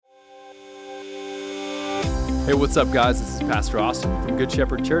Hey, what's up, guys? This is Pastor Austin from Good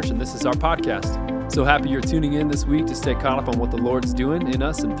Shepherd Church, and this is our podcast. So happy you're tuning in this week to stay caught up on what the Lord's doing in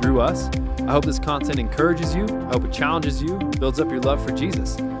us and through us. I hope this content encourages you. I hope it challenges you, builds up your love for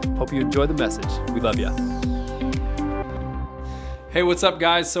Jesus. Hope you enjoy the message. We love you. Hey, what's up,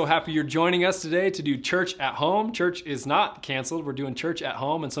 guys? So happy you're joining us today to do church at home. Church is not canceled. We're doing church at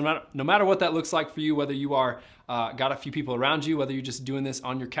home. And so no matter what that looks like for you, whether you are got a few people around you, whether you're just doing this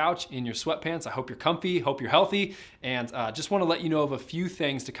on your couch, in your sweatpants, I hope you're comfy, hope you're healthy, and just want to let you know of a few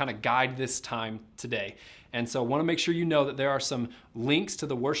things to kind of guide this time today. And so I want to make sure you know that there are some links to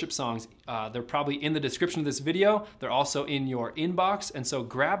the worship songs. They're probably in the description of this video. They're also in your inbox. And so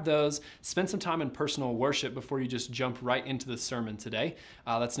grab those, spend some time in personal worship before you just jump right into the sermon today.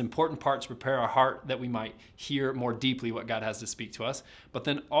 That's an important part to prepare our heart that we might hear more deeply what God has to speak to us. But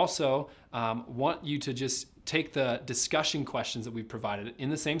then also want you to just take the discussion questions that we've provided in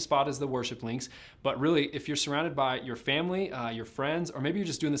the same spot as the worship links. But really, if you're surrounded by your family, your friends, or maybe you're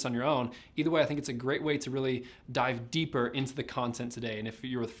just doing this on your own, either way, I think it's a great way to really dive deeper into the content today. And if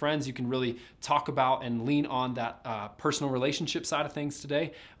you're with friends, you can really talk about and lean on that personal relationship side of things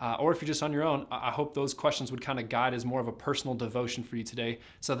today. Or if you're just on your own, I hope those questions would kind of guide as more of a personal devotion for you today,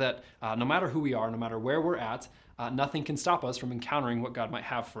 so that no matter who we are, no matter where we're at, nothing can stop us from encountering what God might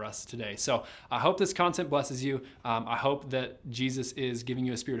have for us today. So I hope this content blesses you. I hope that Jesus is giving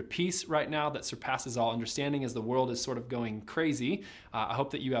you a spirit of peace right now that surpasses all understanding as the world is sort of going crazy. I hope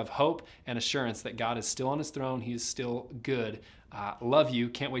that you have hope and assurance that God is still on his throne. He is still good. Love you.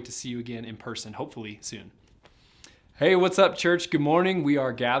 Can't wait to see you again in person, hopefully soon. Hey, what's up, church? Good morning. We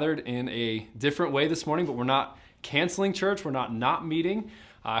are gathered in a different way this morning, but we're not canceling church. We're not meeting.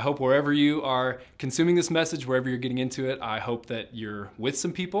 I hope wherever you are consuming this message, wherever you're getting into it, I hope that you're with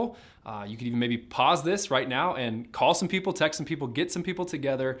some people. You could even maybe pause this right now and call some people, text some people, get some people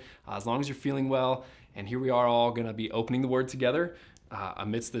together, as long as you're feeling well. And here we are all going to be opening the Word together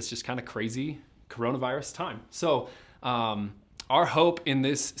amidst this just kind of crazy coronavirus time. So our hope in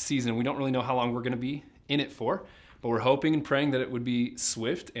this season, we don't really know how long we're going to be in it for, but we're hoping and praying that it would be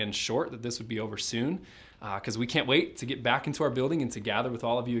swift and short, that this would be over soon. Because we can't wait to get back into our building and to gather with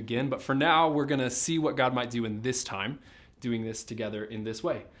all of you again. But for now, we're going to see what God might do in this time, doing this together in this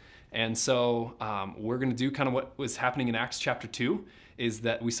way. And so we're going to do kind of what was happening in Acts chapter 2, is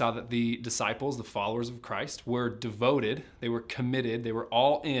that we saw that the disciples, the followers of Christ, were devoted, they were committed, they were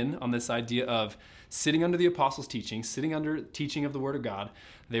all in on this idea of sitting under the apostles' teaching, sitting under teaching of the Word of God.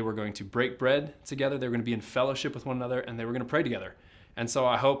 They were going to break bread together, they were going to be in fellowship with one another, and they were going to pray together. And so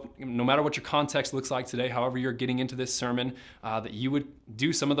I hope, no matter what your context looks like today, however you're getting into this sermon, that you would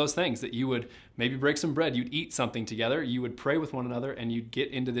do some of those things, that you would maybe break some bread, you'd eat something together, you would pray with one another, and you'd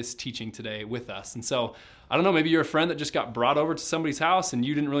get into this teaching today with us. And so, I don't know, maybe you're a friend that just got brought over to somebody's house and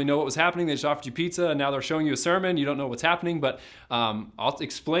you didn't really know what was happening. They just offered you pizza and now they're showing you a sermon. You don't know what's happening, but I'll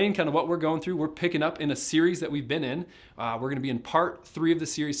explain kind of what we're going through. We're picking up in a series that we've been in. We're going to be in part 3 of the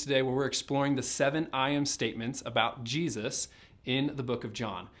series today, where we're exploring the 7 I am statements about Jesus in the book of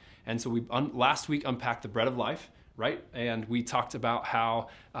John. And so we last week unpacked the bread of life, right? And we talked about how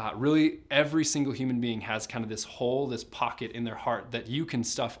really every single human being has kind of this hole, this pocket in their heart that you can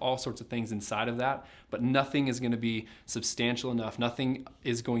stuff all sorts of things inside of that, but nothing is going to be substantial enough. Nothing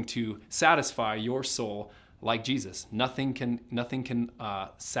is going to satisfy your soul like Jesus. Nothing can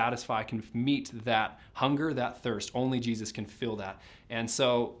satisfy, can meet that hunger, that thirst. Only Jesus can fill that. And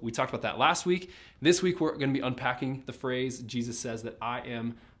so we talked about that last week. This week we're going to be unpacking the phrase Jesus says that I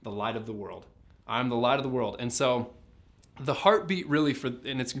am the light of the world. I'm the light of the world. And so the heartbeat really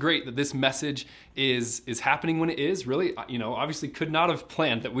and it's great that this message is happening when it is, really, obviously could not have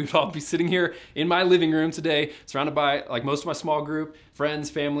planned that we'd all be sitting here in my living room today, surrounded by like most of my small group, friends,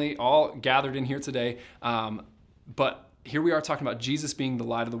 family, all gathered in here today. But here we are talking about Jesus being the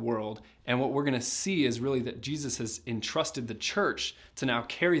light of the world. And what we're going to see is really that Jesus has entrusted the church to now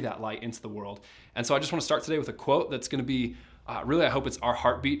carry that light into the world. And so I just want to start today with a quote that's going to be really, I hope it's our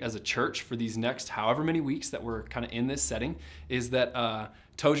heartbeat as a church for these next however many weeks that we're kind of in this setting, is that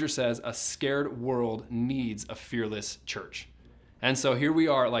Tozer says, a scared world needs a fearless church. And so here we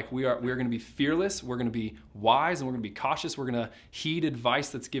are, we're going to be fearless, we're going to be wise, and we're going to be cautious. We're going to heed advice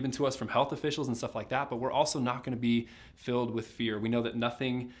that's given to us from health officials and stuff like that, but we're also not going to be filled with fear. We know that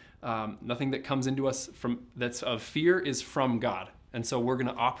nothing that comes into us that's of fear is from God. And so we're going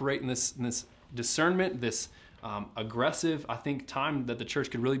to operate in this discernment, this aggressive, I think, time that the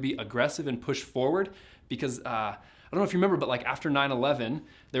church could really be aggressive and push forward, because I don't know if you remember, but after 9/11,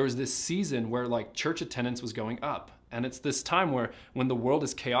 there was this season where church attendance was going up. And it's this time where when the world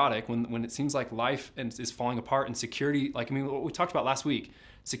is chaotic, when it seems like life is falling apart and security, what we talked about last week,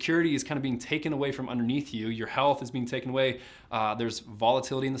 security is kind of being taken away from underneath you. Your health is being taken away. There's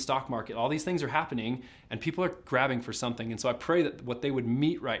volatility in the stock market. All these things are happening and people are grabbing for something. And so I pray that what they would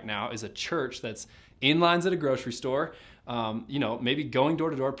meet right now is a church that's in lines at a grocery store, maybe going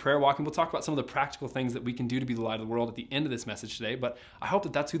door to door, prayer walking. We'll talk about some of the practical things that we can do to be the light of the world at the end of this message today. But I hope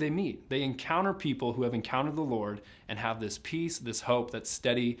that that's who they meet. They encounter people who have encountered the Lord and have this peace, this hope that's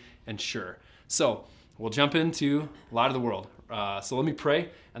steady and sure. So we'll jump into light of the world. So let me pray,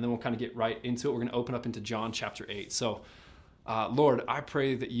 and then we'll kind of get right into it. We're going to open up into John chapter 8. So Lord, I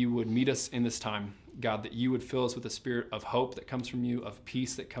pray that you would meet us in this time. God, that you would fill us with a spirit of hope that comes from you, of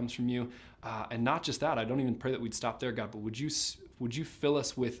peace that comes from you. And not just that, I don't even pray that we'd stop there, God, but would you fill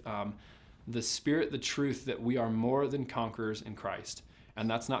us with the spirit, the truth that we are more than conquerors in Christ. And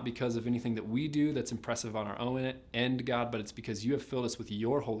that's not because of anything that we do that's impressive on our own end, God, but it's because you have filled us with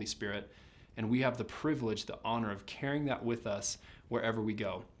your Holy Spirit, and we have the privilege, the honor of carrying that with us wherever we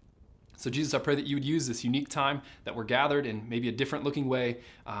go. So Jesus, I pray that you would use this unique time that we're gathered in maybe a different looking way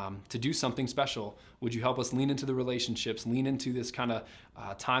to do something special. Would you help us lean into the relationships, lean into this kind of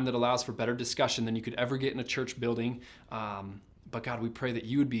time that allows for better discussion than you could ever get in a church building. But God, we pray that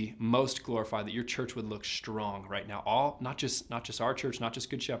you would be most glorified, that your church would look strong right now. Not just our church, not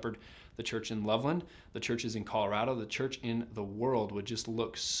just Good Shepherd, the church in Loveland, the churches in Colorado, the church in the world would just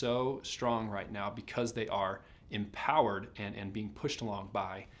look so strong right now because they are empowered and being pushed along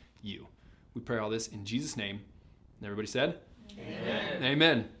by you. We pray all this in Jesus' name. And everybody said? Amen.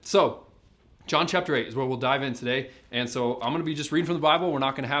 Amen. So, John chapter 8 is where we'll dive in today. And so I'm going to be just reading from the Bible. We're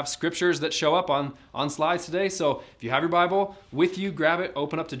not going to have scriptures that show up on slides today. So if you have your Bible with you, grab it,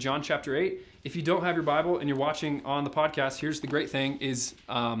 open up to John chapter 8. If you don't have your Bible and you're watching on the podcast, here's the great thing is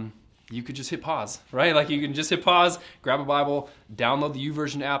you could just hit pause, right? Like you can just hit pause, grab a Bible, download the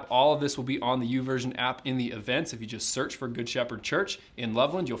YouVersion app. All of this will be on the YouVersion app in the events. If you just search for Good Shepherd Church in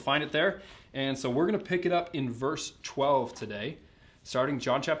Loveland, you'll find it there. And so we're going to pick it up in verse 12 today, starting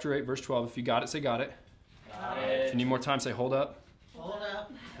John chapter 8, verse 12. If you got it, say got it. Got it. If you need more time, say hold up. Hold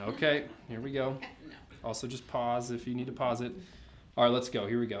up. Okay, here we go. No. Also just pause if you need to pause it. All right, let's go.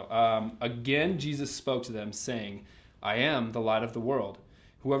 Here we go. Again, Jesus spoke to them, saying, I am the light of the world.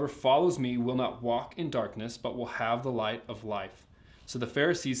 Whoever follows me will not walk in darkness, but will have the light of life. So the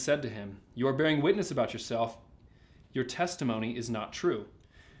Pharisees said to him, You are bearing witness about yourself. Your testimony is not true.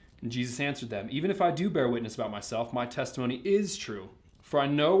 And Jesus answered them, Even if I do bear witness about myself, my testimony is true. For I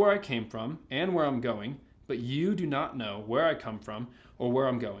know where I came from and where I'm going, but you do not know where I come from or where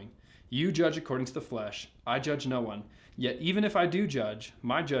I'm going. You judge according to the flesh. I judge no one. Yet even if I do judge,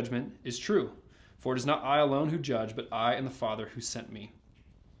 my judgment is true. For it is not I alone who judge, but I and the Father who sent me.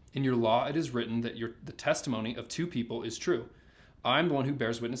 In your law it is written that the testimony of two people is true. I am the one who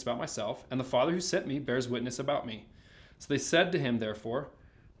bears witness about myself, and the Father who sent me bears witness about me. So they said to him, therefore,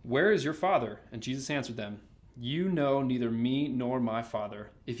 Where is your Father? And Jesus answered them, You know neither me nor my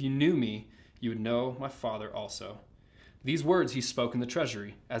Father. If you knew me, you would know my Father also. These words he spoke in the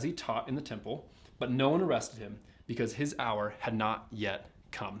treasury, as he taught in the temple, but no one arrested him, because his hour had not yet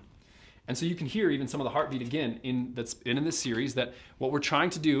come. And so you can hear even some of the heartbeat again in this series, that what we're trying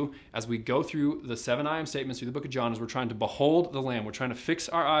to do as we go through the 7 I am statements through the book of John is we're trying to behold the Lamb. We're trying to fix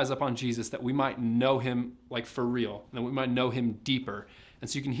our eyes up on Jesus that we might know him like for real, and that we might know him deeper. And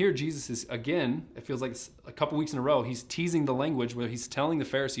so you can hear Jesus is, again, it feels like it's a couple weeks in a row, he's teasing the language where he's telling the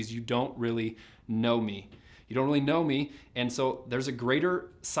Pharisees, you don't really know me. You don't really know me. And so there's a greater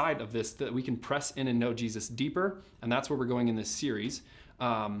side of this that we can press in and know Jesus deeper. And that's where we're going in this series.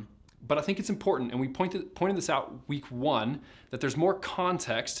 But I think it's important, and we pointed this out week 1, that there's more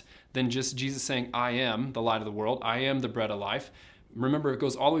context than just Jesus saying, I am the light of the world. I am the bread of life. Remember, it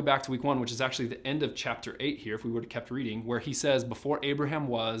goes all the way back to week 1, which is actually the end of chapter 8 here, if we would have kept reading, where he says, before Abraham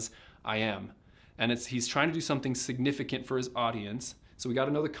was, I am. And he's trying to do something significant for his audience. So we got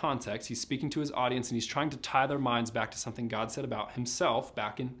to know the context. He's speaking to his audience, and he's trying to tie their minds back to something God said about himself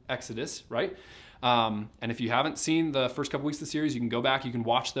back in Exodus, right? And if you haven't seen the first couple weeks of the series, you can go back, you can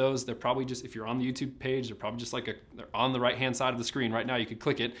watch those. They're probably just, if you're on the YouTube page, they're probably just they're on the right-hand side of the screen right now. You could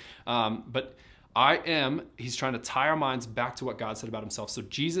click it. But he's trying to tie our minds back to what God said about himself. So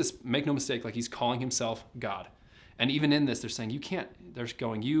Jesus, make no mistake, like he's calling himself God. And even in this, they're saying, they're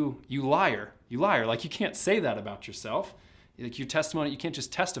going, you liar, like you can't say that about yourself. Like your testimony, you can't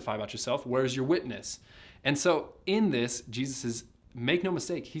just testify about yourself. Where's your witness? And so in this, Jesus is, make no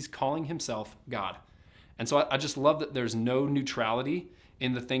mistake, he's calling himself God. And so I just love that there's no neutrality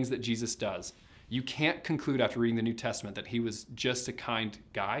in the things that Jesus does. You can't conclude after reading the New Testament that he was just a kind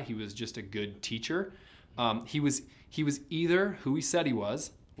guy. He was just a good teacher. He was He was either who he said he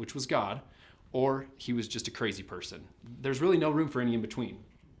was, which was God, or he was just a crazy person. There's really no room for any in between.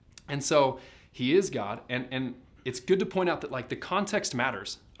 And so he is God, and it's good to point out that like the context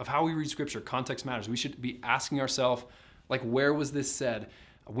matters of how we read scripture. Context matters. We should be asking ourselves, like, where was this said?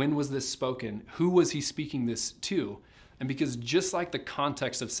 When was this spoken? Who was he speaking this to? And because just like the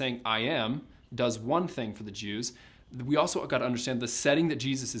context of saying I am does one thing for the Jews, we also got to understand the setting that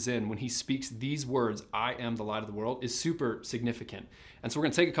Jesus is in when he speaks these words, I am the light of the world, is super significant. And so we're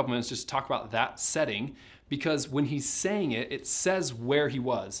going to take a couple minutes just to talk about that setting, because when he's saying it, it says where he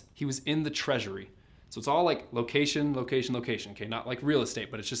was. He was in the treasury. So it's all like location, location, location, okay? Not like real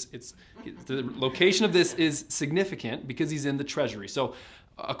estate, but it's the location of this is significant because he's in the treasury. So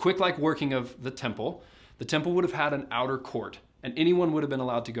a quick like working of the temple would have had an outer court. And anyone would have been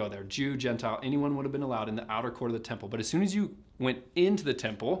allowed to go there. Jew, Gentile, anyone would have been allowed in the outer court of the temple. But as soon as you went into the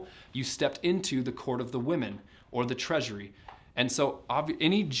temple, you stepped into the court of the women, or the treasury. And so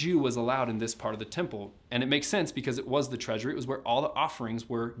any Jew was allowed in this part of the temple. And it makes sense because it was the treasury. It was where all the offerings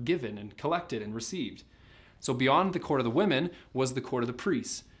were given and collected and received. So beyond the court of the women was the court of the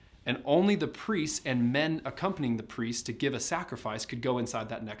priests. And only the priests and men accompanying the priests to give a sacrifice could go inside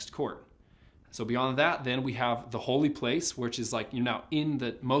that next court. So beyond that, then we have the holy place, which is like you're now in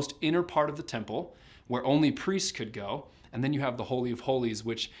the most inner part of the temple where only priests could go. And then you have the Holy of Holies,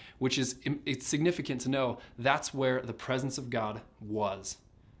 which is, it's significant to know that's where the presence of God was.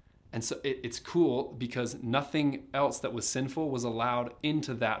 And so it's cool because nothing else that was sinful was allowed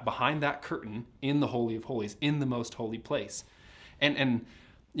into that, behind that curtain, in the Holy of Holies, in the most holy place. And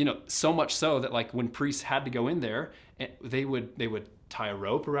you know, so much so that like when priests had to go in there, they would tie a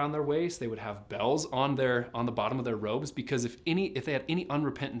rope around their waist. They would have bells on the bottom of their robes, because if they had any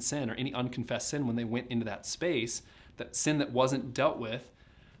unrepentant sin or any unconfessed sin when they went into that space, that sin that wasn't dealt with,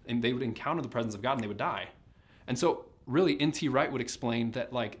 and they would encounter the presence of God and they would die. And so really N.T. Wright would explain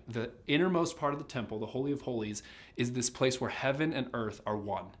that like the innermost part of the temple, the Holy of Holies, is this place where heaven and earth are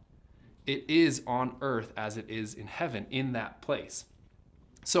one. It is on earth as it is in heaven, in that place.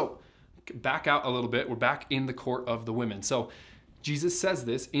 So back out a little bit. We're back in the court of the women. So Jesus says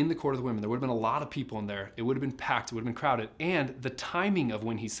this in the court of the women. There would have been a lot of people in there. It would have been packed. It would have been crowded. And the timing of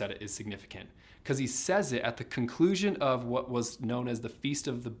when he said it is significant, because he says it at the conclusion of what was known as the Feast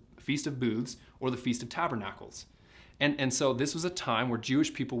of Booths, or the Feast of Tabernacles. And so this was a time where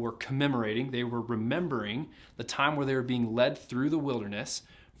Jewish people were commemorating, they were remembering the time where they were being led through the wilderness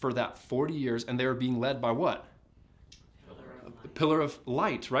for that 40 years, and they were being led by what? A pillar of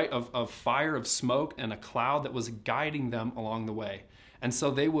light, right? Of fire, of smoke, and a cloud that was guiding them along the way. And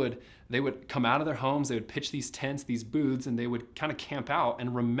so they would come out of their homes, they would pitch these tents, these booths, and they would kind of camp out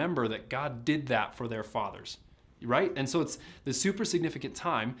and remember that God did that for their fathers, right? And so it's the super significant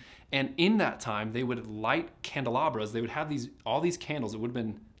time. And in that time, they would light candelabras. They would have all these candles. It would have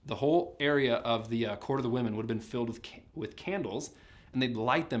been the whole area of the court of the women would have been filled with candles, and they'd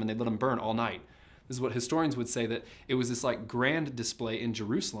light them and they'd let them burn all night. This is what historians would say, that it was this like grand display in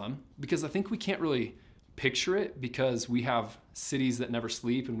Jerusalem, because I think we can't really picture it because we have cities that never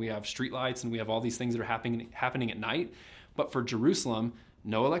sleep, and we have streetlights, and we have all these things that are happening at night. But for Jerusalem,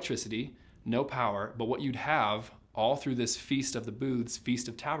 no electricity, no power. But what you'd have all through this Feast of the Booths, Feast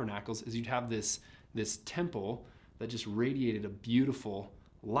of Tabernacles, is you'd have this temple that just radiated a beautiful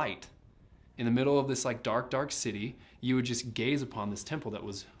light. In the middle of this like dark city, you would just gaze upon this temple that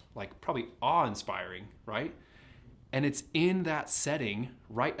was like probably awe-inspiring, right? And it's in that setting,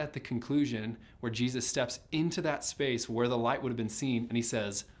 right at the conclusion, where Jesus steps into that space where the light would have been seen, and he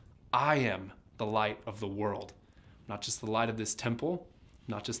says, I am the light of the world. Not just the light of this temple,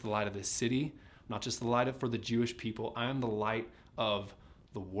 not just the light of this city, not just the light for the Jewish people. I am the light of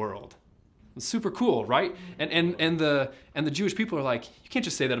the world. It's super cool, right? And the Jewish people are like, you can't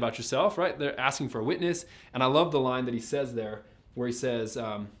just say that about yourself, right? They're asking for a witness. And I love the line that he says there, where he says,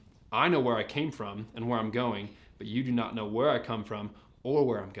 I know where I came from and where I'm going, but you do not know where I come from or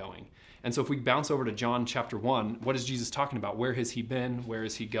where I'm going. And so if we bounce over to John chapter 1, what is Jesus talking about? Where has he been? Where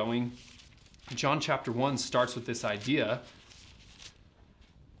is he going? John chapter 1 starts with this idea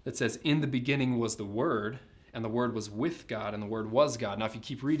that says, in the beginning was the Word, and the Word was with God, and the Word was God. Now, if you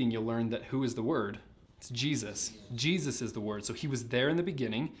keep reading, you'll learn that who is the Word? It's Jesus. Jesus is the Word. So he was there in the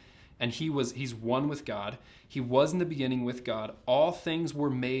beginning, and he's one with God. He was in the beginning with God. All things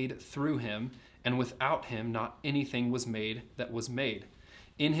were made through him, and without him not anything was made that was made.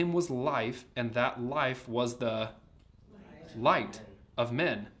 In him was life, and that life was the light of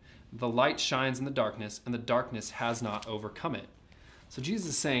men. The light shines in the darkness, and the darkness has not overcome it. So Jesus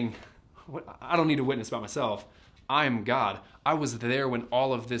is saying, I don't need a witness about myself. I am God. I was there when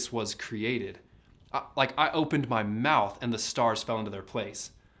all of this was created. I opened my mouth and the stars fell into their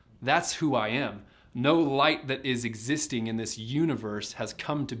place. That's who I am. No light that is existing in this universe has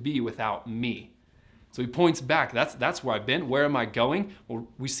come to be without me. So he points back. That's where I've been. Where am I going? Well,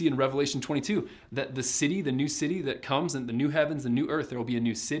 we see in Revelation 22 that the new city that comes, and the new heavens, the new earth, there will be a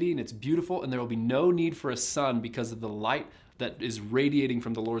new city, and it's beautiful, and there will be no need for a sun because of the light that is radiating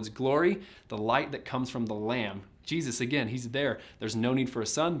from the Lord's glory, the light that comes from the Lamb. Jesus, again, he's there. There's no need for a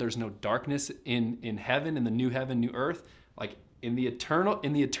sun. There's no darkness in heaven, in the new heaven, new earth. Like in the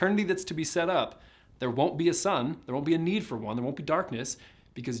eternity that's to be set up, there won't be a sun. There won't be a need for one. There won't be darkness,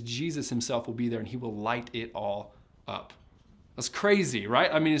 because Jesus himself will be there and he will light it all up. That's crazy, right?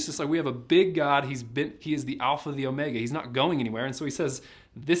 I mean, it's just like we have a big God. He is the Alpha, the Omega. He's not going anywhere. And so he says,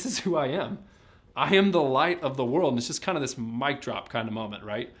 this is who I am. I am the light of the world. And it's just kind of this mic drop kind of moment,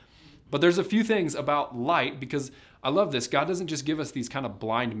 right? But there's a few things about light, because I love this. God doesn't just give us these kind of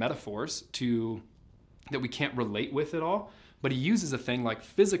blind metaphors that we can't relate with at all, but he uses a thing like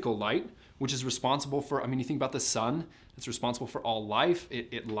physical light, which is responsible for, you think about the sun, it's responsible for all life.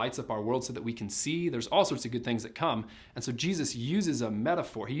 It lights up our world so that we can see. There's all sorts of good things that come. And so Jesus uses a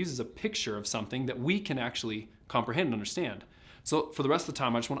metaphor. He uses a picture of something that we can actually comprehend and understand. So for the rest of the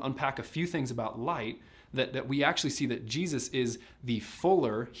time, I just want to unpack a few things about light that we actually see that Jesus is the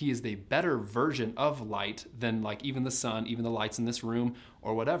fuller, he is the better version of light than like even the sun, even the lights in this room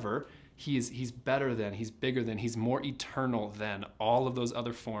or whatever. He's better than, he's bigger than, he's more eternal than all of those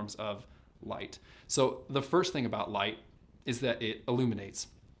other forms of light. So the first thing about light is that it illuminates.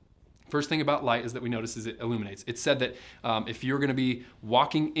 First thing about light is that we notice is it illuminates. It's said that if you're going to be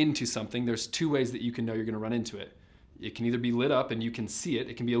walking into something, there's two ways that you can know you're going to run into it. It can either be lit up and you can see it.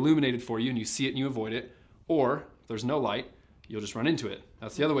 It can be illuminated for you and you see it and you avoid it. Or if there's no light, you'll just run into it.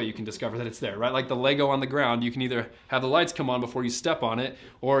 That's the other way you can discover that it's there, right? Like the Lego on the ground, you can either have the lights come on before you step on it,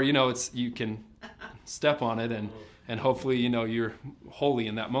 or you can step on it and hopefully you're holy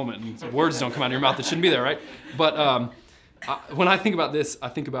in that moment and words don't come out of your mouth that shouldn't be there, right? But when I think about this, I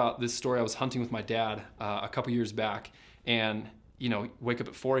think about this story. I was hunting with my dad a couple years back, and wake up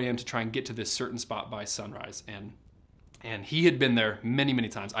at 4 a.m. to try and get to this certain spot by sunrise, and he had been there many, many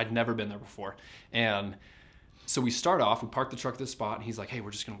times. I'd never been there before, and so we park the truck at this spot, and he's like, hey,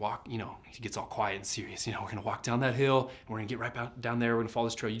 we're just going to walk, he gets all quiet and serious. We're going to walk down that hill, and we're going to get right down there. We're going to follow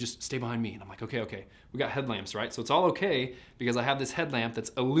this trail. You just stay behind me. And I'm like, okay. We got headlamps, right? So it's all okay because I have this headlamp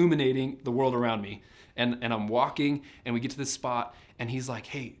that's illuminating the world around me. And I'm walking, and we get to this spot, and he's like,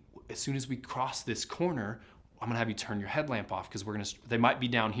 hey, as soon as we cross this corner, I'm going to have you turn your headlamp off because they might be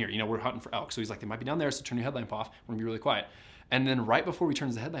down here. We're hunting for elk. So he's like, they might be down there, so turn your headlamp off. We're going to be really quiet. And then right before we turn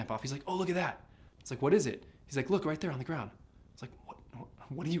the headlamp off, he's like, oh, look at that. It's like, what is it? He's like, look right there on the ground. It's like,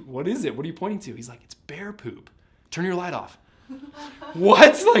 what is it? What are you pointing to? He's like, it's bear poop. Turn your light off.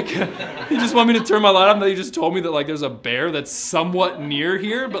 What? Like, you just want me to turn my light off? And you just told me that like there's a bear that's somewhat near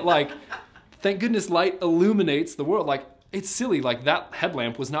here, but like, thank goodness light illuminates the world. Like, it's silly. Like that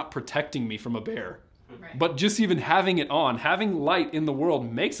headlamp was not protecting me from a bear. Right. But just even having it on, having light in the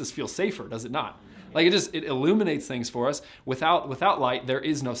world makes us feel safer, does it not? Like it illuminates things for us. Without light, there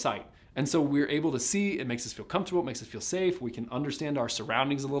is no sight. And so we're able to see, it makes us feel comfortable, it makes us feel safe, we can understand our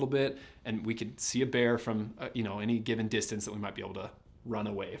surroundings a little bit, and we can see a bear from any given distance that we might be able to run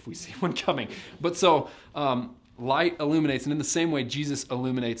away if we see one coming. But so light illuminates, and in the same way, Jesus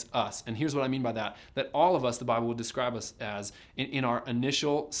illuminates us. And here's what I mean by that all of us, the Bible would describe us as, in our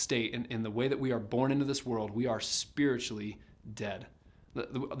initial state, in the way that we are born into this world, we are spiritually dead.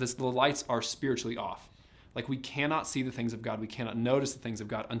 The lights are spiritually off. Like we cannot see the things of God, we cannot notice the things of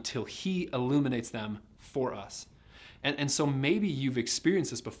God until he illuminates them for us. And so maybe you've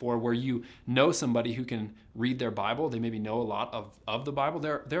experienced this before where you know somebody who can read their Bible, they maybe know a lot of the Bible.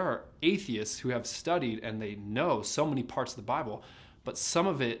 There are atheists who have studied and they know so many parts of the Bible, but some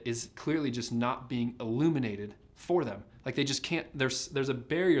of it is clearly just not being illuminated for them. Like they just can't, there's a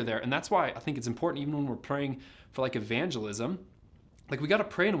barrier there. And that's why I think it's important, even when we're praying for like evangelism, like we got to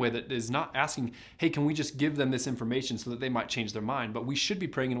pray in a way that is not asking, hey, can we just give them this information so that they might change their mind? But we should be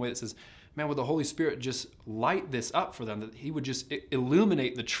praying in a way that says, man, would the Holy Spirit just light this up for them, that he would just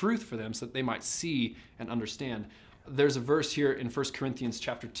illuminate the truth for them so that they might see and understand. There's a verse here in 1 Corinthians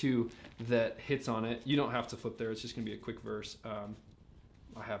chapter 2 that hits on it. You don't have to flip there. It's just going to be a quick verse.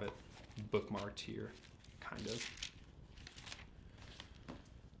 I have it bookmarked here, kind of.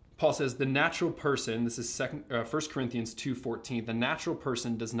 Paul says, the natural person, this is 1 Corinthians 2:14, the natural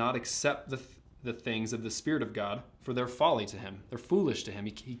person does not accept the things of the Spirit of God, for they're folly to him. They're foolish to him.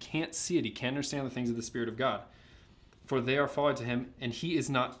 He can't see it. He can't understand the things of the Spirit of God. For they are folly to him, and he is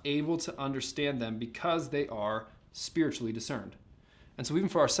not able to understand them because they are spiritually discerned. And so even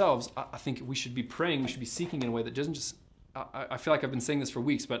for ourselves, I think we should be praying, we should be seeking in a way that doesn't just, I feel like I've been saying this for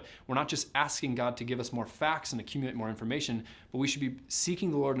weeks, but we're not just asking God to give us more facts and accumulate more information, but we should be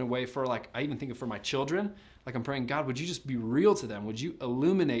seeking the Lord in a way for, like, I even think of for my children, like I'm praying, God, would you just be real to them? Would you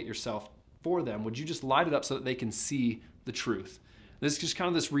illuminate yourself for them? Would you just light it up so that they can see the truth? This is just kind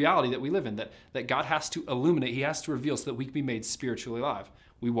of this reality that we live in, that God has to illuminate, he has to reveal so that we can be made spiritually alive.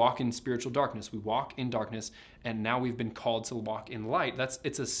 We walk in spiritual darkness. We walk in darkness, and now we've been called to walk in light.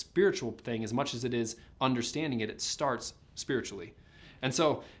 It's a spiritual thing as much as it is understanding it. It starts spiritually. And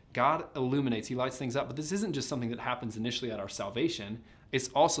so God illuminates, he lights things up, but this isn't just something that happens initially at our salvation. It's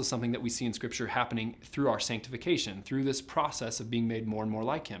also something that we see in Scripture happening through our sanctification, through this process of being made more and more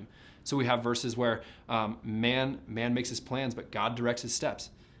like him. So we have verses where man makes his plans, but God directs his steps.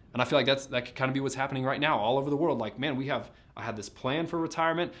 And I feel like that could kind of be what's happening right now all over the world. Like, man, I had this plan for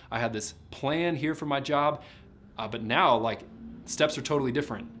retirement. I had this plan here for my job. But now, like, steps are totally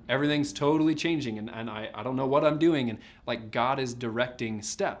different. Everything's totally changing, and I don't know what I'm doing. And like, God is directing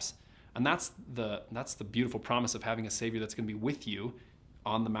steps. And that's the beautiful promise of having a Savior that's going to be with you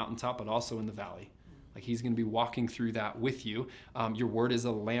on the mountaintop, but also in the valley. Like, he's going to be walking through that with you. Your word is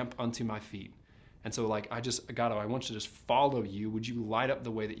a lamp unto my feet. And so, like, God, I want to just follow you. Would you light up the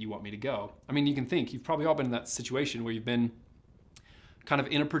way that you want me to go? I mean, you can think, you've probably all been in that situation where you've been kind of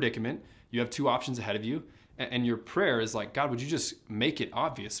in a predicament. You have two options ahead of you. And your prayer is like, God, would you just make it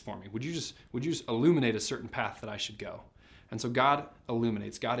obvious for me? Would you just illuminate a certain path that I should go? And so God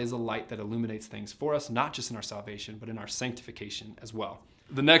illuminates. God is a light that illuminates things for us, not just in our salvation, but in our sanctification as well.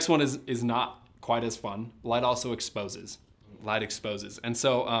 The next one is not quite as fun. Light also exposes. Light exposes. And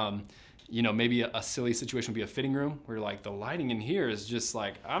so, maybe a silly situation would be a fitting room where you're like, the lighting in here is just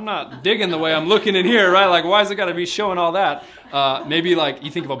like, I'm not digging the way I'm looking in here, right? Like, why has it got to be showing all that? Maybe like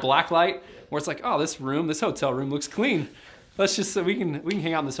you think of a black light where it's like, oh, this hotel room looks clean. Let's just, we can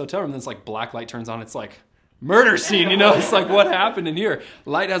hang out in this hotel room. Then it's like black light turns on. It's like murder scene, It's like, what happened in here?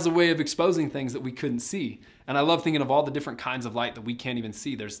 Light has a way of exposing things that we couldn't see. And I love thinking of all the different kinds of light that we can't even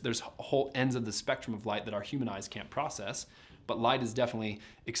see. There's whole ends of the spectrum of light that our human eyes can't process. But light is definitely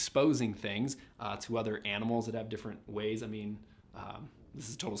exposing things to other animals that have different ways. I mean, this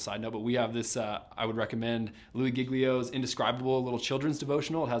is a total side note, but we have this, I would recommend Louis Giglio's Indescribable little children's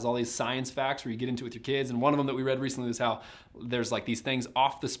devotional. It has all these science facts where you get into it with your kids. And one of them that we read recently was how there's like these things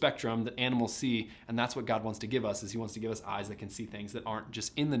off the spectrum that animals see. And that's what God wants to give us, is he wants to give us eyes that can see things that aren't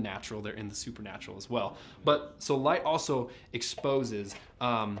just in the natural, they're in the supernatural as well. But so light also exposes.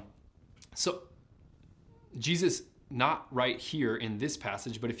 So Jesus, not right here in this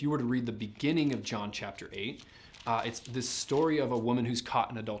passage, but if you were to read the beginning of John chapter 8, it's this story of a woman who's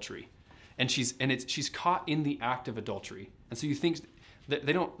caught in adultery, and she's caught in the act of adultery. And so you think that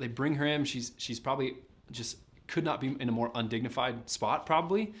they bring her in. She's probably just could not be in a more undignified spot.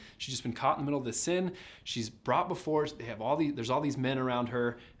 Probably she's just been caught in the middle of this sin. She's brought before. There's all these men around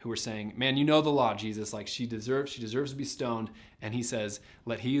her who are saying, "Man, you know the law, Jesus. Like she deserves to be stoned." And he says,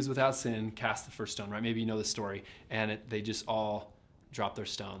 "Let he who is without sin cast the first stone." Right? Maybe you know this story. And they just all drop their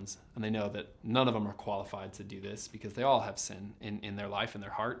stones, and they know that none of them are qualified to do this because they all have sin in their life, in their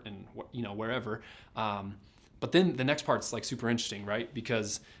heart, and wherever. But then the next part's like super interesting, right?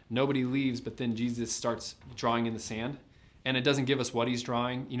 Because nobody leaves, but then Jesus starts drawing in the sand, and it doesn't give us what he's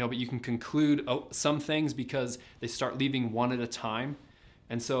drawing, but you can conclude some things because they start leaving one at a time.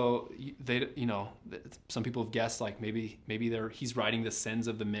 And so some people have guessed like maybe he's writing the sins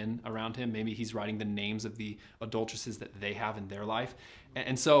of the men around him. Maybe he's writing the names of the adulteresses that they have in their life.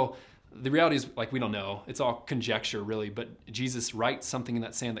 And so the reality is, like, we don't know. It's all conjecture, really. But Jesus writes something in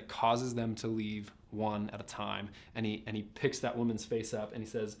that sand that causes them to leave one at a time. And he picks that woman's face up and he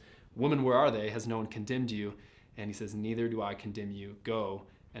says, "Woman, where are they? Has no one condemned you?" And he says, "Neither do I condemn you. Go,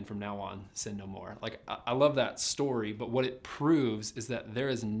 and from now on, sin no more." Like, I love that story, but what it proves is that there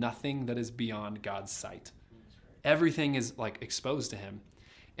is nothing that is beyond God's sight. Everything is like exposed to him.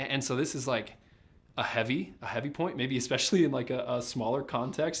 And so this is like a heavy point, maybe especially in like a smaller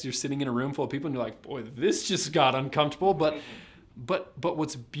context. You're sitting in a room full of people and you're like, boy, this just got uncomfortable. But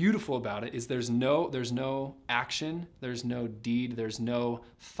what's beautiful about it is there's no action, there's no deed, there's no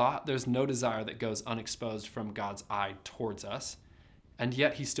thought, there's no desire that goes unexposed from God's eye towards us. And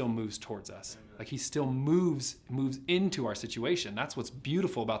yet he still moves towards us. Like he still moves into our situation. That's what's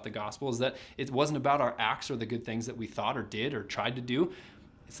beautiful about the gospel, is that it wasn't about our acts or the good things that we thought or did or tried to do.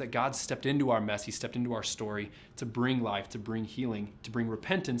 It's that God stepped into our mess. He stepped into our story to bring life, to bring healing, to bring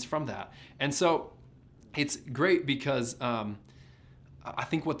repentance from that. And so it's great because I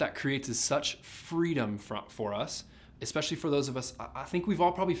think what that creates is such freedom for us especially for those of us, I think we've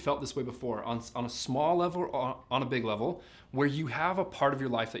all probably felt this way before on a small level or on a big level, where you have a part of your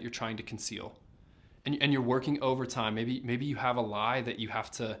life that you're trying to conceal. And you're working overtime. Maybe you have a lie that you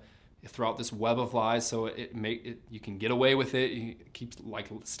have to throw out this web of lies so you can get away with it. You keep like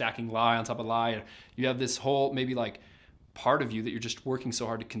stacking lie on top of lie. And you have this whole maybe like part of you that you're just working so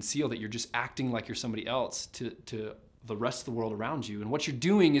hard to conceal, that you're just acting like you're somebody else to the rest of the world around you. And what you're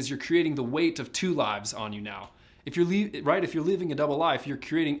doing is you're creating the weight of two lives on you now. If you're living a double life, you're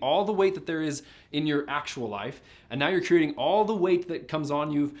creating all the weight that there is in your actual life, and now you're creating all the weight that comes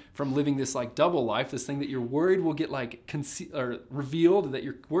on you from living this like double life, this thing that you're worried will get like revealed, that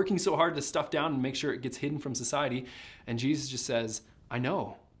you're working so hard to stuff down and make sure it gets hidden from society. And Jesus just says, I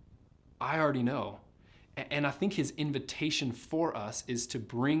know, I already know. And I think his invitation for us is to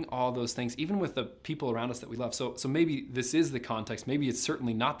bring all those things, even with the people around us that we love. So maybe this is the context. Maybe it's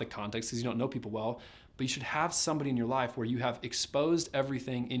certainly not the context because you don't know people well. But you should have somebody in your life where you have exposed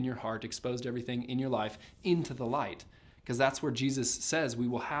everything in your heart, exposed everything in your life into the light. Because that's where Jesus says we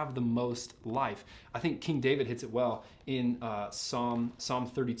will have the most life. I think King David hits it well in Psalm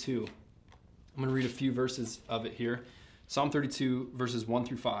 32. I'm going to read a few verses of it here. Psalm 32, verses 1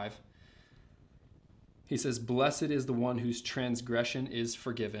 through 5. He says, "Blessed is the one whose transgression is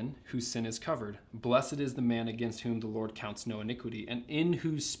forgiven, whose sin is covered. Blessed is the man against whom the Lord counts no iniquity, and in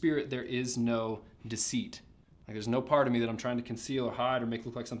whose spirit there is no deceit." Like there's no part of me that I'm trying to conceal or hide or make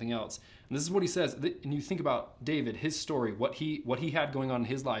look like something else. And this is what he says. And you think about David, his story, what he had going on in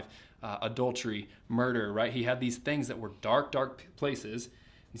his life, adultery, murder, right? He had these things that were dark, dark places.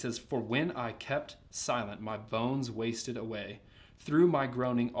 He says, "For when I kept silent, my bones wasted away. Through my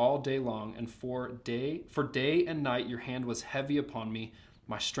groaning all day long, and for day and night your hand was heavy upon me.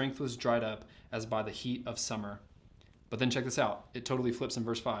 My strength was dried up as by the heat of summer." But then check this out. It totally flips in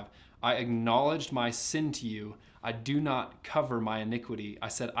verse 5. "I acknowledged my sin to you. I do not cover my iniquity. I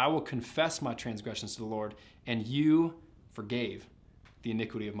said, I will confess my transgressions to the Lord, and you forgave the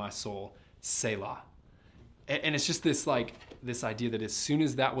iniquity of my soul. Selah." And it's just this idea that as soon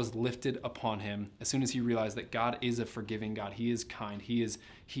as that was lifted upon him, as soon as he realized that God is a forgiving God, he is kind, he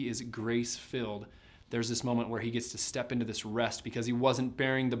is grace-filled, there's this moment where he gets to step into this rest because he wasn't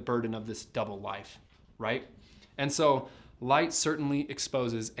bearing the burden of this double life, right? And so light certainly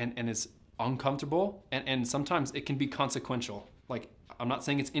exposes and is uncomfortable, and sometimes it can be consequential. Like, I'm not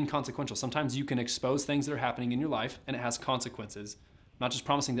saying it's inconsequential. Sometimes you can expose things that are happening in your life and it has consequences. I'm not just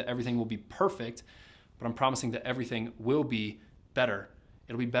promising that everything will be perfect, but I'm promising that everything will be better.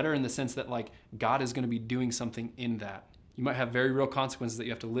 It'll be better in the sense that like God is going to be doing something in that. You might have very real consequences that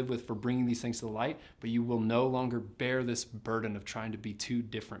you have to live with for bringing these things to the light, but you will no longer bear this burden of trying to be two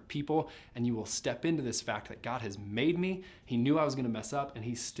different people, and you will step into this fact that God has made me. He knew I was going to mess up, and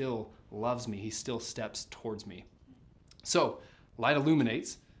he still loves me. He still steps towards me. So light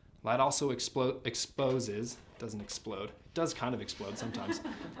illuminates. Light also exposes. Doesn't explode. It does kind of explode sometimes.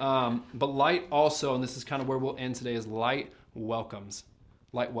 But light also, and this is kind of where we'll end today, is light welcomes.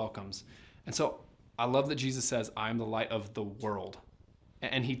 Light welcomes. And so I love that Jesus says, "I am the light of the world."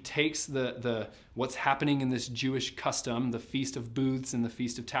 And he takes the what's happening in this Jewish custom, the Feast of Booths and the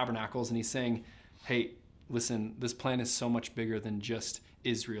Feast of Tabernacles, and he's saying, hey, listen, this plan is so much bigger than just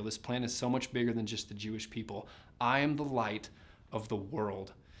Israel. This plan is so much bigger than just the Jewish people. I am the light of the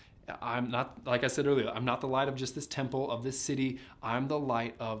world. I'm not, like I said earlier, I'm not the light of just this temple, of this city. I'm the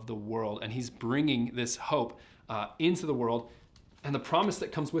light of the world. And he's bringing this hope into the world. And the promise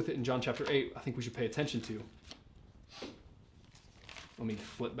that comes with it in John chapter 8, I think we should pay attention to. Let me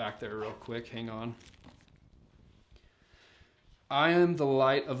flip back there real quick. Hang on. "I am the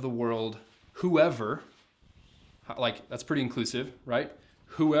light of the world. Whoever," like that's pretty inclusive, right?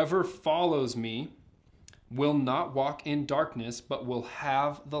 "Whoever follows me will not walk in darkness, but will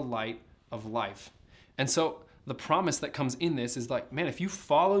have the light of life." And so the promise that comes in this is like, man, if you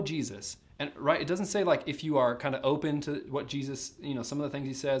follow Jesus, and right, it doesn't say like if you are kind of open to what Jesus, some of the things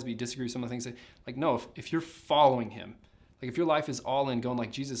he says, but you disagree with some of the things, like no, if you're following him, like if your life is all in going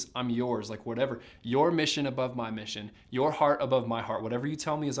like, Jesus, I'm yours, like whatever, your mission above my mission, your heart above my heart, whatever you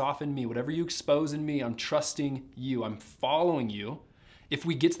tell me is off in me, whatever you expose in me, I'm trusting you, I'm following you. If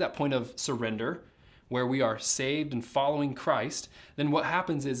we get to that point of surrender, where we are saved and following Christ, then what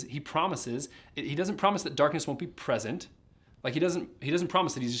happens is he promises, he doesn't promise that darkness won't be present. Like he doesn't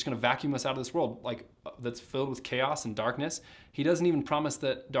promise that he's just going to vacuum us out of this world like that's filled with chaos and darkness. He doesn't even promise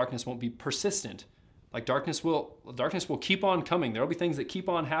that darkness won't be persistent. Like darkness will keep on coming. There will be things that keep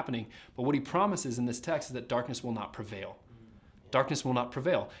on happening. But what he promises in this text is that darkness will not prevail. Darkness will not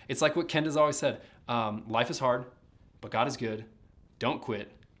prevail. It's like what Kent has always said. Life is hard, but God is good. Don't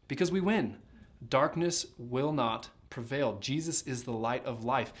quit because we win. Darkness will not prevailed. Jesus is the light of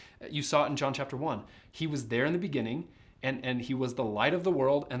life. You saw it in John chapter 1. He was there in the beginning, and he was the light of the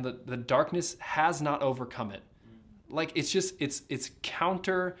world, and the darkness has not overcome it. Like, it's just, it's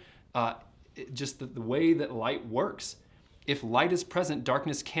counter just the way that light works. If light is present,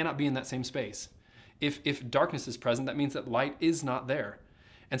 darkness cannot be in that same space. If darkness is present, that means that light is not there.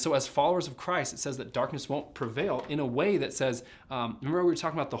 And so as followers of Christ, it says that darkness won't prevail in a way that says, remember we were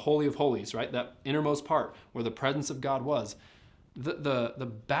talking about the Holy of Holies, right? That innermost part where the presence of God was.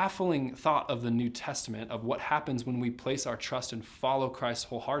 The baffling thought of the New Testament of what happens when we place our trust and follow Christ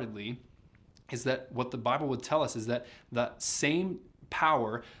wholeheartedly is that what the Bible would tell us is that that same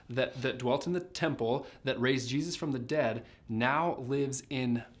power that dwelt in the temple, that raised Jesus from the dead, now lives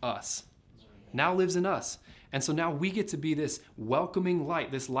in us. Now lives in us. And so now we get to be this welcoming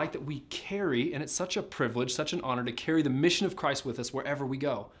light, this light that we carry, and it's such a privilege, such an honor to carry the mission of Christ with us wherever we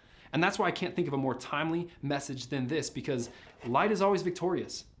go. And that's why I can't think of a more timely message than this, because light is always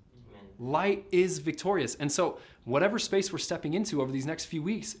victorious. Amen. Light is victorious. And so whatever space we're stepping into over these next few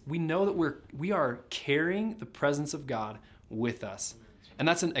weeks, we know that we are carrying the presence of God with us. And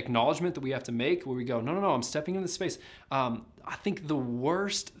that's an acknowledgement that we have to make where we go, no, I'm stepping into this space. I think the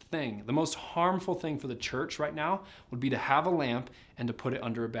worst thing, the most harmful thing for the church right now would be to have a lamp and to put it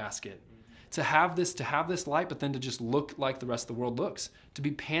under a basket. To have this light, but then to just look like the rest of the world looks. To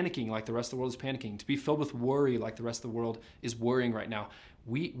be panicking like the rest of the world is panicking. To be filled with worry like the rest of the world is worrying right now.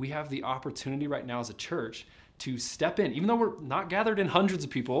 We have the opportunity right now as a church to step in, even though we're not gathered in hundreds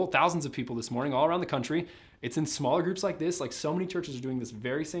of people, thousands of people this morning all around the country. It's in smaller groups like this. Like, so many churches are doing this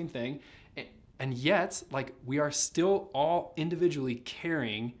very same thing. And yet, like, we are still all individually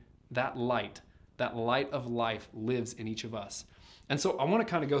carrying that light of life lives in each of us. And so I want to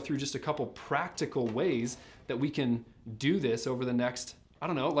kind of go through just a couple practical ways that we can do this over the next, I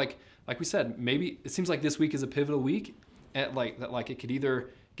don't know, like we said, maybe it seems like this week is a pivotal week like it could either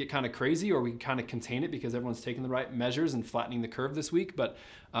get kind of crazy or we can kind of contain it because everyone's taking the right measures and flattening the curve this week. But,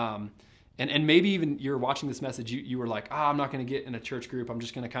 and maybe even you're watching this message, you were like, I'm not going to get in a church group. I'm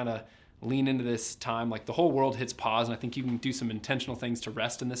just going to kind of lean into this time. Like, the whole world hits pause, and I think you can do some intentional things to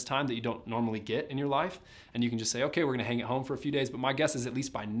rest in this time that you don't normally get in your life. And you can just say, okay, we're going to hang at home for a few days. But my guess is at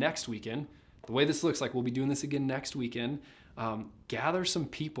least by next weekend, the way this looks like, we'll be doing this again next weekend. Gather some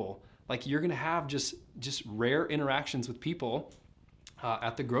people. Like, you're going to have just rare interactions with people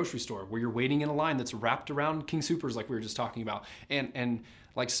at the grocery store where you're waiting in a line that's wrapped around King Soopers, like we were just talking about, and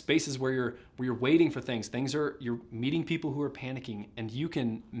like spaces where you're waiting for things. You're meeting people who are panicking, and you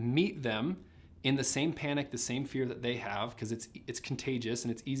can meet them in the same panic, the same fear that they have, because it's contagious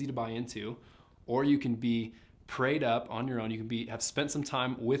and it's easy to buy into. Or you can be prayed up on your own. You can have spent some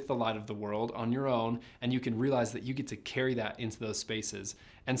time with the light of the world on your own, and you can realize that you get to carry that into those spaces.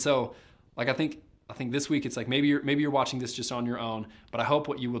 And so, like, I think this week it's like maybe you're watching this just on your own, but I hope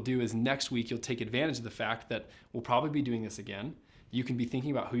what you will do is next week you'll take advantage of the fact that we'll probably be doing this again. You can be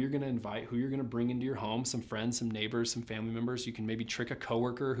thinking about who you're going to invite, who you're going to bring into your home, some friends, some neighbors, some family members. You can maybe trick a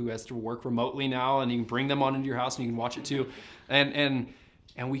coworker who has to work remotely now, and you can bring them on into your house and you can watch it too. And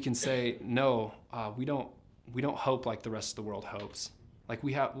we can say, no, we don't hope like the rest of the world hopes. Like,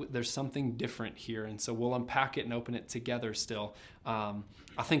 there's something different here, and so we'll unpack it and open it together still.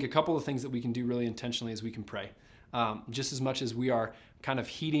 I think a couple of things that we can do really intentionally is we can pray. Just as much as we are kind of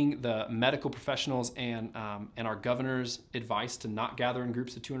heeding the medical professionals and our governor's advice to not gather in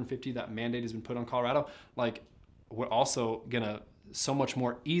groups of 250, that mandate has been put on Colorado, like, we're also going to so much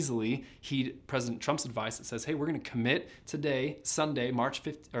more easily heed President Trump's advice that says, hey, we're going to commit today, Sunday, March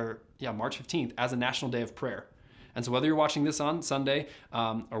 15th, as a national day of prayer. And so whether you're watching this on Sunday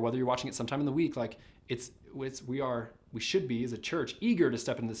or whether you're watching it sometime in the week, like, we should be, as a church, eager to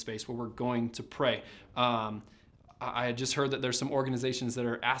step into this space where we're going to pray. I had just heard that there's some organizations that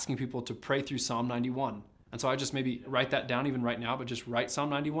are asking people to pray through Psalm 91. And so I just maybe write that down even right now, but just write Psalm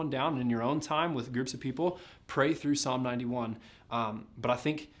 91 down, and in your own time with groups of people, pray through Psalm 91. But I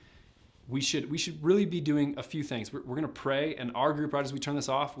think we should really be doing a few things. We're going to pray, and our group, right as we turn this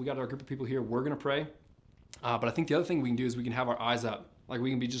off, we got our group of people here, we're going to pray. But I think the other thing we can do is we can have our eyes up. Like, we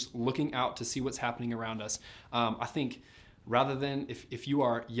can be just looking out to see what's happening around us. I think rather than if you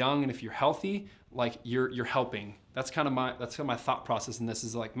are young and if you're healthy, like, you're helping. That's kind of my thought process in this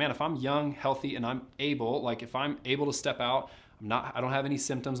is like, man, if I'm young, healthy, and I'm able, like, if I'm able to step out, I don't have any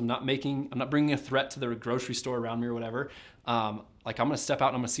symptoms, I'm not bringing a threat to the grocery store around me or whatever. Like, I'm going to step out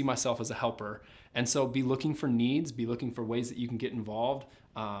and I'm going to see myself as a helper. And so be looking for needs, be looking for ways that you can get involved.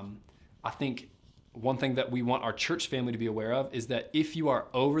 I think one thing that we want our church family to be aware of is that if you are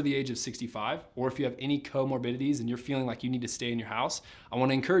over the age of 65, or if you have any comorbidities and you're feeling like you need to stay in your house, I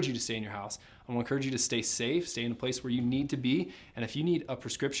want to encourage you to stay in your house. I I want to encourage you to stay safe, stay in a place where you need to be. And if you need a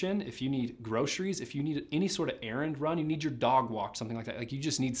prescription, if you need groceries, if you need any sort of errand run, you need your dog walked, something like that. Like you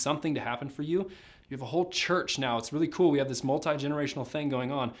just need something to happen for you. You have a whole church now. It's really cool. We have this multi-generational thing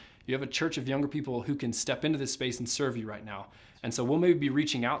going on. You have a church of younger people who can step into this space and serve you right now. And so we'll maybe be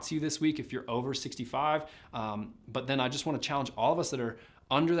reaching out to you this week if you're over 65. But then I just want to challenge all of us that are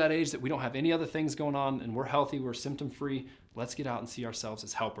under that age, that we don't have any other things going on and we're healthy, we're symptom-free. Let's get out and see ourselves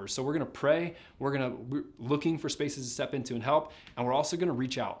as helpers. So we're going to pray. We're looking for spaces to step into and help. And we're also going to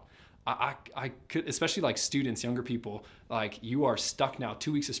reach out. I could, especially like students, younger people, like you are stuck now,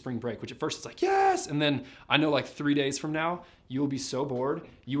 2 weeks of spring break, which at first it's like, yes. And then I know like 3 days from now, you will be so bored.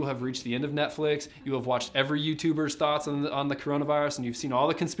 You will have reached the end of Netflix. You will have watched every YouTuber's thoughts on the coronavirus, and you've seen all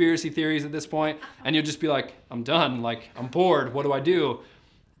the conspiracy theories at this point. And you'll just be like, I'm done. Like, I'm bored. What do I do?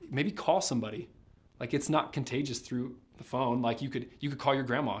 Maybe call somebody. Like, it's not contagious through the phone. Like you could call your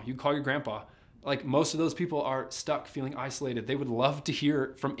grandma, you could call your grandpa. Like most of those people are stuck feeling isolated. They would love to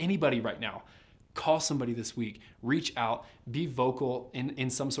hear from anybody right now. Call somebody this week, reach out, be vocal in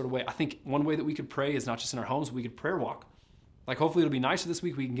some sort of way. I think one way that we could pray is not just in our homes, we could prayer walk. Like hopefully it'll be nicer this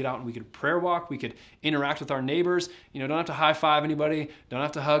week. We can get out and we could prayer walk. We could interact with our neighbors. Don't have to high five anybody. Don't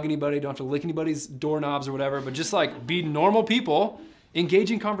have to hug anybody. Don't have to lick anybody's doorknobs or whatever, but just like be normal people,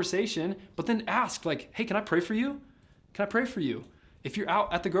 engage in conversation, but then ask like, hey, can I pray for you? Can I pray for you? If you're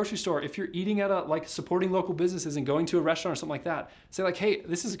out at the grocery store, if you're eating at like supporting local businesses and going to a restaurant or something like that, say like, hey,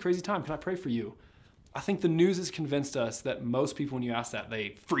 this is a crazy time. Can I pray for you? I think the news has convinced us that most people, when you ask that,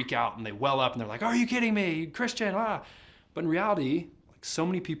 they freak out and they well up and they're like, are you kidding me? Christian, ah. But in reality, like so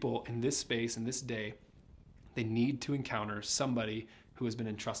many people in this space, in this day, they need to encounter somebody who has been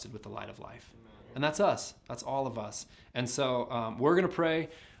entrusted with the light of life. And that's us. That's all of us. And so we're going to pray.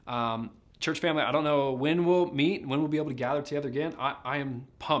 Church family, I don't know when we'll meet, when we'll be able to gather together again. I am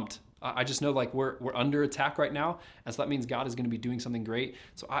pumped. I just know like we're under attack right now. And so that means God is going to be doing something great.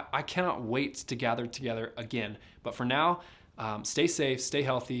 So I cannot wait to gather together again. But for now, stay safe, stay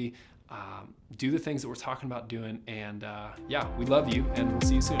healthy, do the things that we're talking about doing. And yeah, we love you and we'll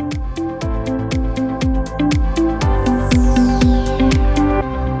see you soon.